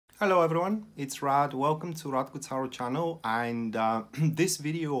Hello everyone, it's Rad. Welcome to Radko Tarot channel, and this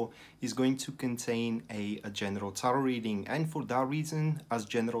video is going to contain a general tarot reading, and for that reason, as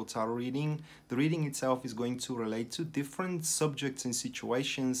general tarot reading, the reading itself is going to relate to different subjects and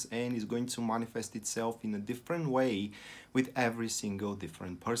situations and is going to manifest itself in a different way with every single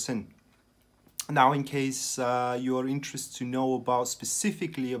different person. Now, in case you are interested to know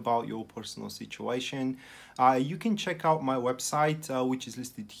specifically about your personal situation, you can check out my website, which is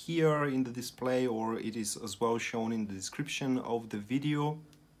listed here in the display, or it is as well shown in the description of the video.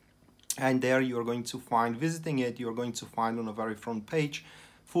 And there you are going to find, visiting it, you are going to find on the very front page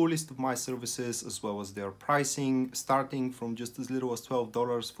full list of my services as well as their pricing, starting from just as little as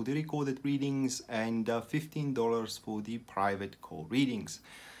 $12 for the recorded readings and $15 for the private call readings.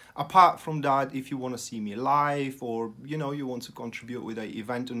 Apart from that, if you want to see me live, or you want to contribute with an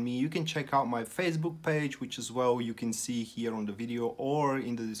event on me, you can check out my Facebook page, which as well you can see here on the video or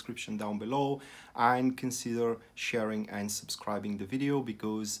in the description down below, and consider sharing and subscribing the video,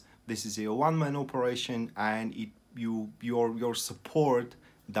 because this is a one-man operation and your support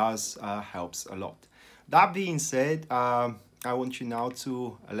does helps a lot. That being said, I want you now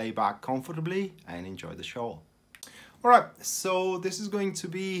to lay back comfortably and enjoy the show. Alright, so this is going to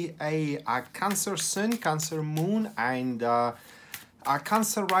be a Cancer Sun, Cancer Moon, and a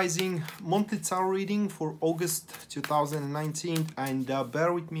Cancer Rising monthly tarot reading for August 2019. And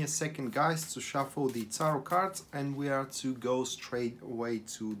bear with me a second, guys, to shuffle the tarot cards, and we are to go straight away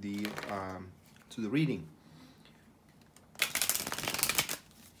to the reading.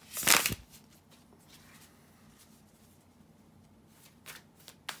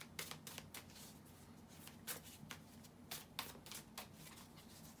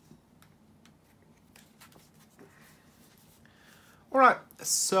 Alright,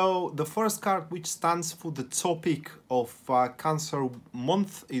 so the first card, which stands for the topic of Cancer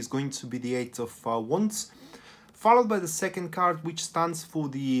month, is going to be the Eight of Wands, followed by the second card, which stands for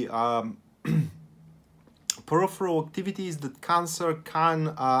the peripheral activities that Cancer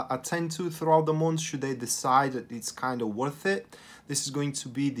can attend to throughout the month should they decide that it's kind of worth it. This is going to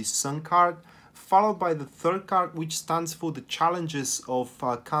be the Sun card, followed by the third card, which stands for the challenges of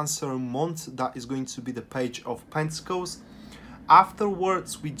Cancer month. That is going to be the Page of Pentacles.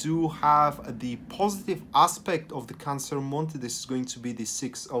 Afterwards, we do have the positive aspect of the Cancer month. This is going to be the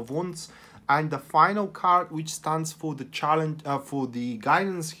Six of Wands. And the final card, which stands for the challenge, for the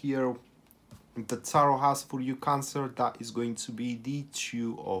guidance here that Tarot has for you, Cancer, that is going to be the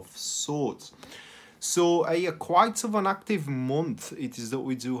Two of Swords. So quite of an active month it is that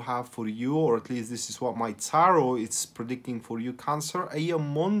we do have for you, or at least this is what my tarot is predicting for you, Cancer. A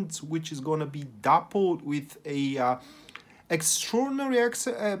month which is going to be dappled with extraordinary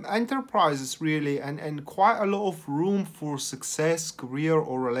enterprises, really, and quite a lot of room for success, career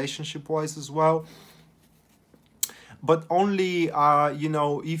or relationship wise as well, but only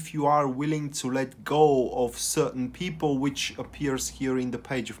if you are willing to let go of certain people, which appears here in the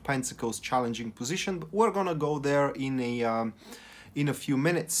Page of Pentacles challenging position. But we're gonna go there in a few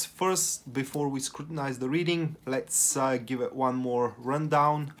minutes. First, before we scrutinize the reading, let's give it one more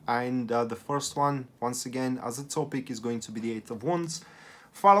rundown. And the first one, once again, as a topic, is going to be the Eight of Wands,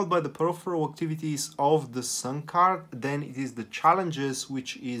 followed by the peripheral activities of the Sun card. Then it is the challenges,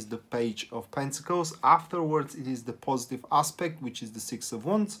 which is the Page of Pentacles. Afterwards, it is the positive aspect, which is the Six of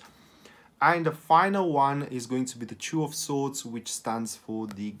Wands. And the final one is going to be the Two of Swords, which stands for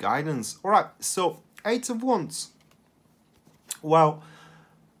the guidance. All right, so Eight of Wands. Well,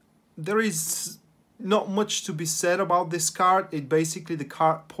 there is not much to be said about this card. It basically, the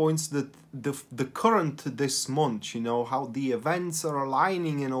card points that the current this month, how the events are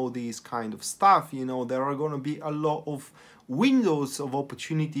aligning and all these kind of stuff, there are going to be a lot of windows of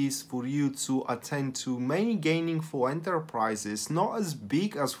opportunities for you to attend to, many gaining for enterprises, not as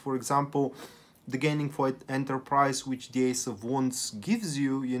big as, for example, the gaining for enterprise which the Ace of Wands gives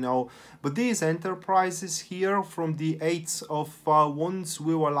you, but these enterprises here from the Eight of Wands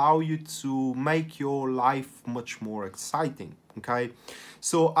will allow you to make your life much more exciting. Okay,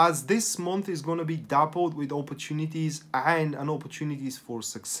 so as this month is going to be dappled with opportunities and opportunities for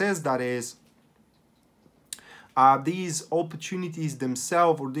success, that is, these opportunities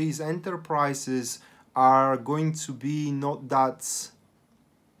themselves, or these enterprises, are going to be not that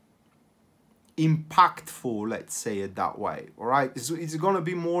impactful, let's say it that way. All right, so it's going to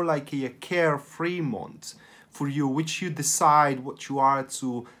be more like a carefree month for you, which you decide what you are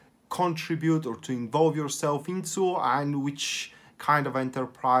to contribute or to involve yourself into, and which kind of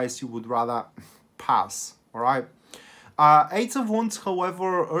enterprise you would rather pass. All right, Eight of Wands,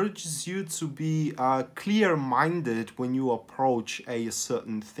 however, urges you to be clear-minded when you approach a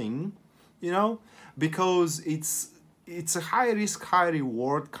certain thing, you know, because it's a high risk, high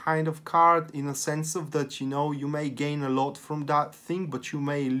reward kind of card, in a sense of that, you know, you may gain a lot from that thing, but you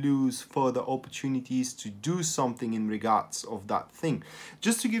may lose further opportunities to do something in regards of that thing.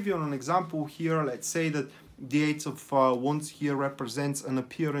 Just to give you an example here, let's say that the Eight of Wands here represents an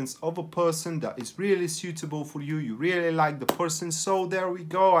appearance of a person that is really suitable for you. You really like the person, so there we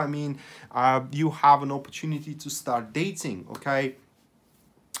go. I mean, you have an opportunity to start dating, okay?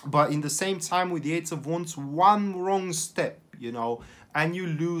 But in the same time, with the Eight of Wands, one wrong step, you know, and you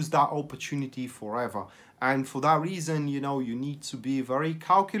lose that opportunity forever. And for that reason, you know, you need to be very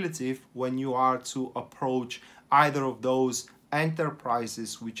calculative when you are to approach either of those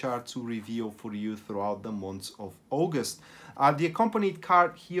enterprises which are to reveal for you throughout the months of August. The accompanied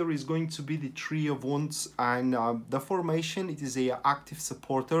card here is going to be the Three of Wands, and the formation, it is a active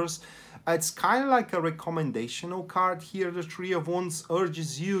supporters. It's kind of like a recommendational card here. The Three of Wands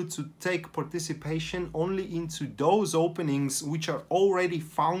urges you to take participation only into those openings which are already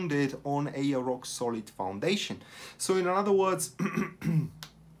founded on a rock solid foundation. So in other words,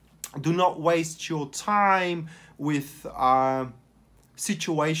 do not waste your time with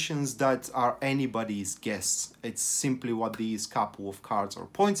situations that are anybody's guess. It's simply what these couple of cards are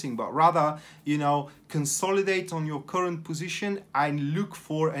pointing, but rather, you know, consolidate on your current position and look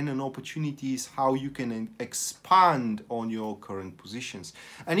for an opportunities how you can expand on your current positions.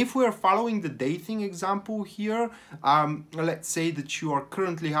 And if we are following the dating example here, let's say that you are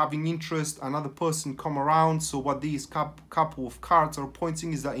currently having interest, another person come around. So what these couple of cards are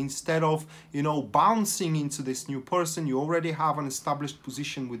pointing is that instead of, you know, bouncing into this new person, you already have an established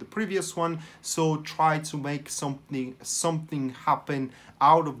position with the previous one. So try to make something happen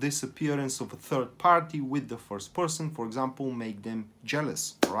out of this appearance of a third party with the first person. For example, make them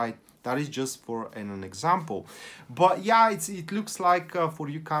jealous, right? That is just for an example. But yeah, it looks like for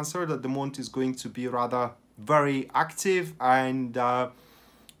you, Cancer, that the month is going to be rather very active and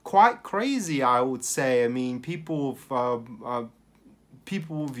quite crazy, I would say. I mean, people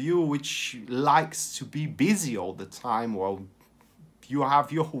of you which likes to be busy all the time, well, you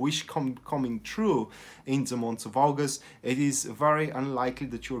have your wish coming true in the month of August. It is very unlikely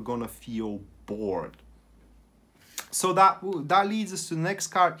that you're gonna feel bored. So that leads us to the next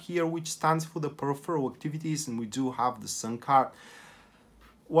card here, which stands for the peripheral activities, and we do have the Sun card.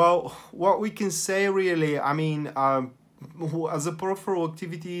 Well, what we can say really, I mean, as a peripheral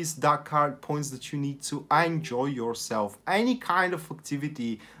activities, that card points that you need to enjoy yourself. Any kind of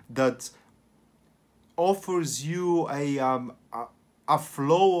activity that offers you a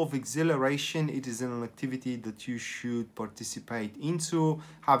flow of exhilaration, it is an activity that you should participate into.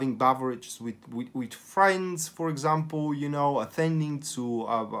 Having beverages with friends, for example, you know, attending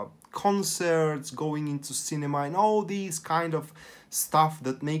to concerts, going into cinema, and all these kind of stuff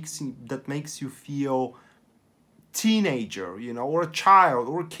that makes you feel teenager, you know, or a child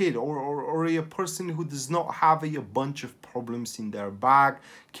or a kid, or a person who does not have a bunch of problems in their bag,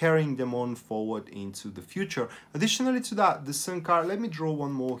 carrying them on forward into the future. Additionally to that, the Sun card, let me draw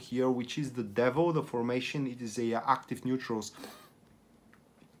one more here, which is the Devil. The formation, it is a active neutrals.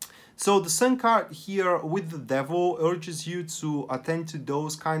 So the Sun card here with the Devil urges you to attend to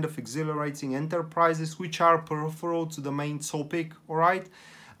those kind of exhilarating enterprises which are peripheral to the main topic, all right?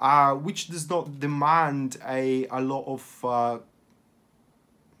 Which does not demand a lot of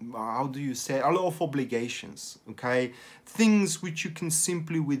how do you say, a lot of obligations, okay? Things which you can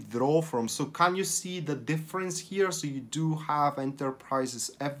simply withdraw from. So can you see the difference here? So you do have enterprises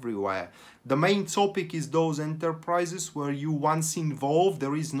everywhere. The main topic is those enterprises where you once involved,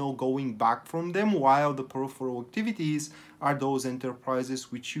 there is no going back from them, while the peripheral activities are those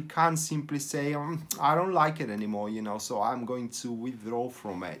enterprises which you can simply say, I don't like it anymore, you know, so I'm going to withdraw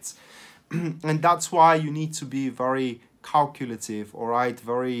from it. And that's why you need to be very calculative, all right,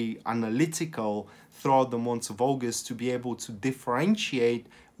 very analytical throughout the months of August to be able to differentiate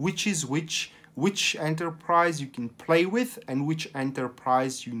which is which enterprise you can play with and which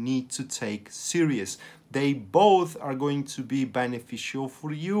enterprise you need to take serious. They both are going to be beneficial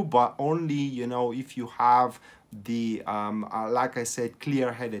for you, but only, you know, if you have the like I said,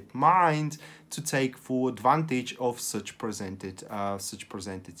 clear-headed mind to take full advantage of such presented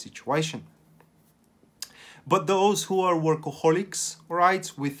situation. But those who are workaholics,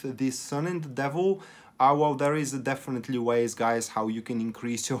 right, with the Sun and the Devil, well, there is definitely ways, guys, how you can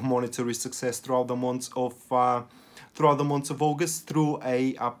increase your monetary success throughout the months of August through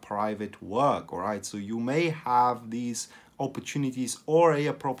a private work, all right? So you may have these opportunities or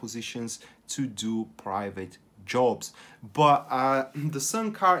propositions to do private jobs. But the Sun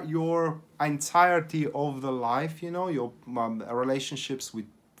card, your entirety of the life, you know, your relationships with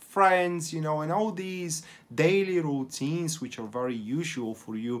friends, you know, and all these daily routines which are very usual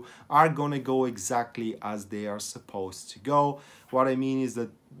for you are gonna go exactly as they are supposed to go. What I mean is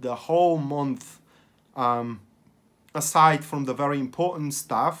that the whole month, aside from the very important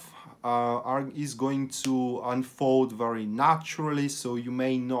stuff, is going to unfold very naturally, so you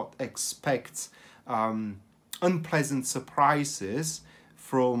may not expect unpleasant surprises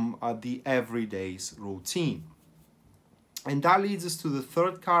from the everyday's routine. And that leads us to the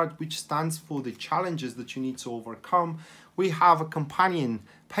third card, which stands for the challenges that you need to overcome. We have a companion,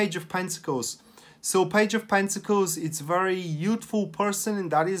 Page of Pentacles. So Page of Pentacles, it's a very youthful person, and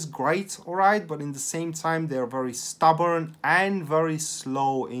that is great, all right? But in the same time, they're very stubborn and very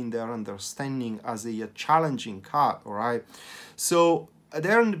slow in their understanding as a challenging card, all right? So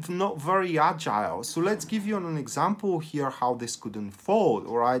they're not very agile. So let's give you an example here how this could unfold,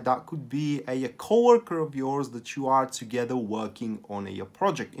 all right? That could be a co-worker of yours that you are together working on a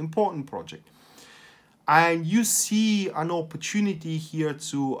project, important project. And you see an opportunity here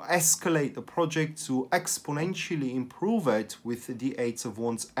to escalate the project, to exponentially improve it with the Eight of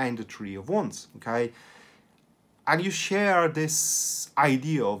Wands and the Three of Wands, okay? And you share this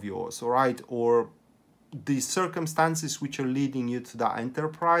idea of yours, all right? Or the circumstances which are leading you to that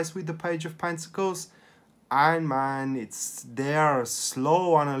enterprise with the Page of Pentacles. And man, it's their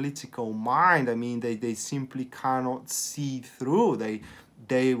slow analytical mind. I mean, they simply cannot see through.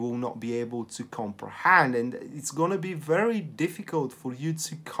 They will not be able to comprehend, and it's going to be very difficult for you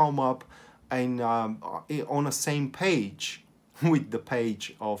to come up and on a same page with the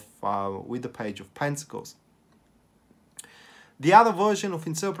Page of Pentacles. The other version of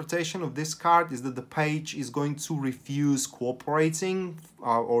interpretation of this card is that the page is going to refuse cooperating,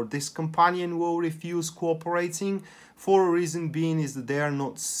 or this companion will refuse cooperating, for a reason being is that they are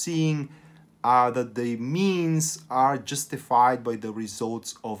not seeing that the means are justified by the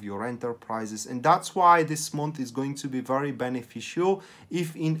results of your enterprises. And that's why this month is going to be very beneficial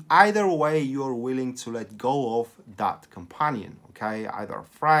if in either way you're willing to let go of that companion, okay? Either a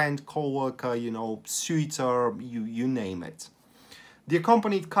friend, co-worker, you know, suitor, you name it. The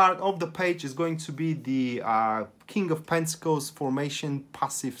accompanied card of the page is going to be the King of Pentacles formation,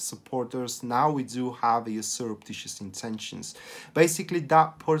 passive supporters. Now we do have a surreptitious intentions. Basically,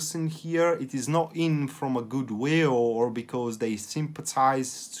 that person here, it is not in from a goodwill or because they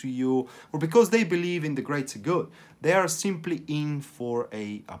sympathize to you or because they believe in the greater good. They are simply in for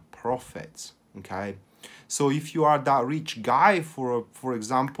a profit, okay? So if you are that rich guy, for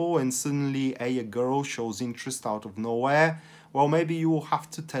example, and suddenly a girl shows interest out of nowhere, well, maybe you will have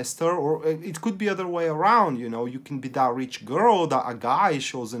to test her, or it could be other way around, you know. You can be that rich girl that a guy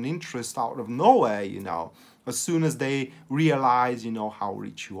shows an interest out of nowhere, you know. As soon as they realize, you know, how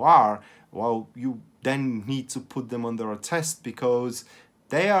rich you are, well, you then need to put them under a test because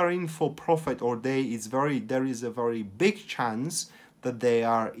they are in for profit, or there is a very big chance that they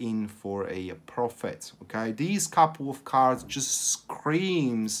are in for a profit, okay? These couple of cards just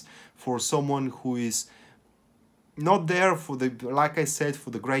screams for someone who is not there for the, like I said, for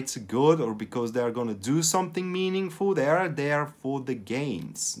the greater good or because they're going to do something meaningful. They are there for the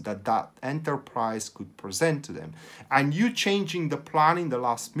gains that enterprise could present to them. And you changing the plan in the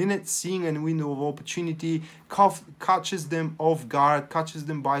last minute, seeing a window of opportunity, catches them off guard, catches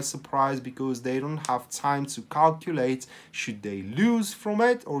them by surprise because they don't have time to calculate should they lose from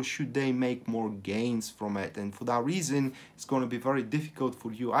it or should they make more gains from it. And for that reason, it's going to be very difficult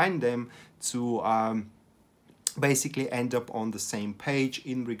for you and them to basically end up on the same page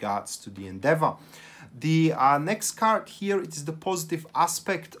in regards to the endeavor. The next card here, it is the positive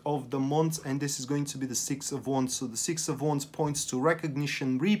aspect of the month, and this is going to be the Six of Wands. So the Six of Wands points to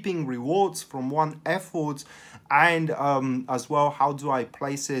recognition, reaping rewards from one effort, and as well, how do I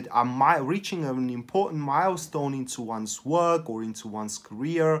place it? Reaching an important milestone into one's work or into one's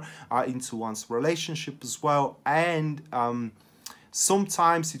career, into one's relationship as well, and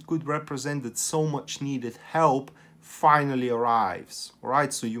sometimes it could represent that so much needed help finally arrives, all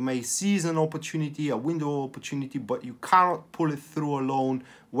right? So you may seize an opportunity, a window of opportunity, but you cannot pull it through alone.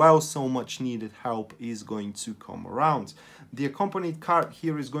 Well, so much needed help is going to come around. The accompanied card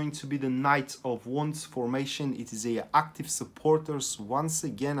here is going to be the Knight of Wands formation. It is a active supporters. Once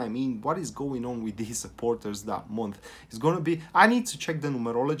again, I mean, what is going on with these supporters that month? It's going to be, I need to check the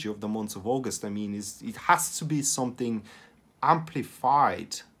numerology of the month of August. I mean, it has to be something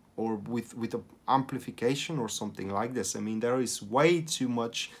amplified or with a amplification or something like this. I mean, there is way too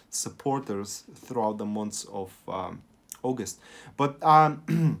much supporters throughout the months of August. But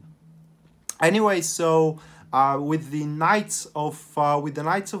anyway, so With the Knights of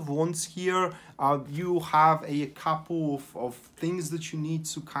Wands here, you have a couple of things that you need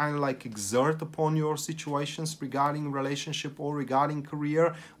to kind of like exert upon your situations regarding relationship or regarding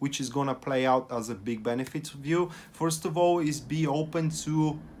career, which is going to play out as a big benefit of you. First of all is be open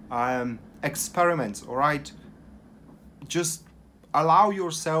to experiments, all right? Just allow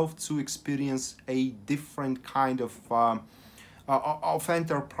yourself to experience a different kind of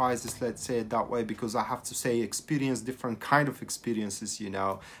enterprises, let's say it that way, because I have to say experience different kind of experiences, you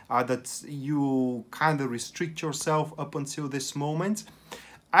know, that you kind of restrict yourself up until this moment.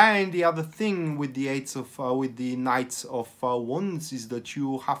 And the other thing with the with the Knights of Wands is that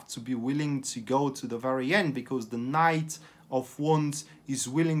you have to be willing to go to the very end, because the Knight of Wands is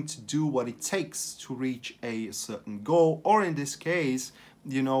willing to do what it takes to reach a certain goal, or in this case,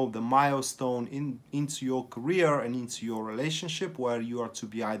 you know, the milestone into your career and into your relationship, where you are to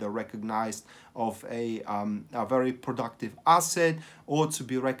be either recognized of a very productive asset, or to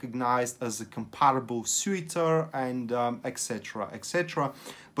be recognized as a compatible suitor, and etc, etc.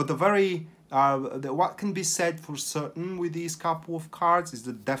 But what can be said for certain with these couple of cards is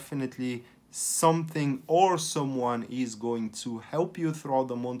that definitely something or someone is going to help you throughout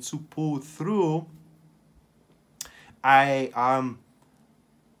the month to pull through a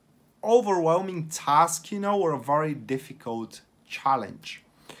overwhelming task, you know, or a very difficult challenge.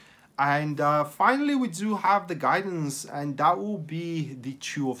 And finally, we do have the guidance, and that will be the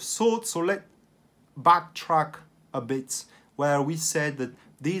Two of Swords. So let's backtrack a bit, where we said that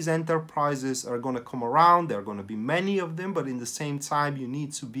these enterprises are going to come around. There are going to be many of them, but in the same time, you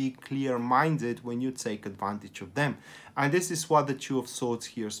need to be clear-minded when you take advantage of them. And this is what the Two of Swords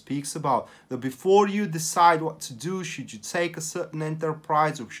here speaks about. That before you decide what to do, should you take a certain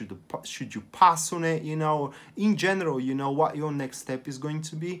enterprise, or should you pass on it, you know, in general, you know, what your next step is going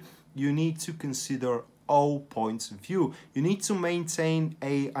to be, you need to consider all points of view. You need to maintain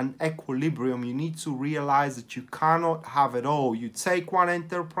an equilibrium. You need to realize that you cannot have it all. You take one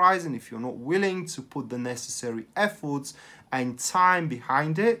enterprise, and if you're not willing to put the necessary efforts and time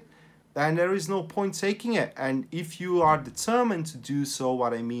behind it, then there is no point taking it. And if you are determined to do so,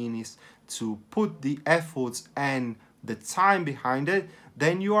 what I mean is to put the efforts and the time behind it,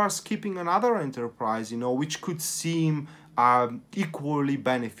 then you are skipping another enterprise, you know, which could seem equally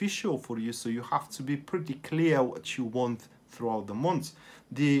beneficial for you. So you have to be pretty clear what you want throughout the month.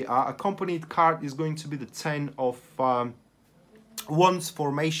 The accompanied card is going to be the Ten of Wands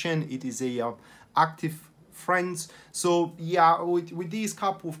formation. It is a active friends. So yeah, with these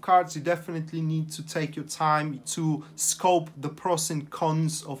couple of cards, you definitely need to take your time to scope the pros and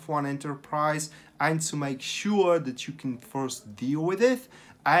cons of one enterprise, and to make sure that you can first deal with it,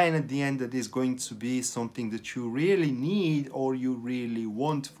 and at the end that is going to be something that you really need or you really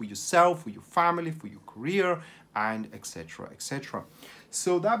want for yourself, for your family, for your career, and etc, etc.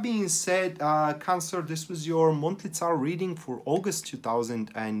 So that being said, Cancer, this was your monthly tarot reading for August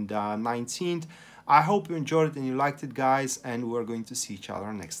 2019. I hope you enjoyed it and you liked it, guys, and we're going to see each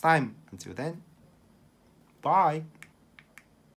other next time. Until then, bye.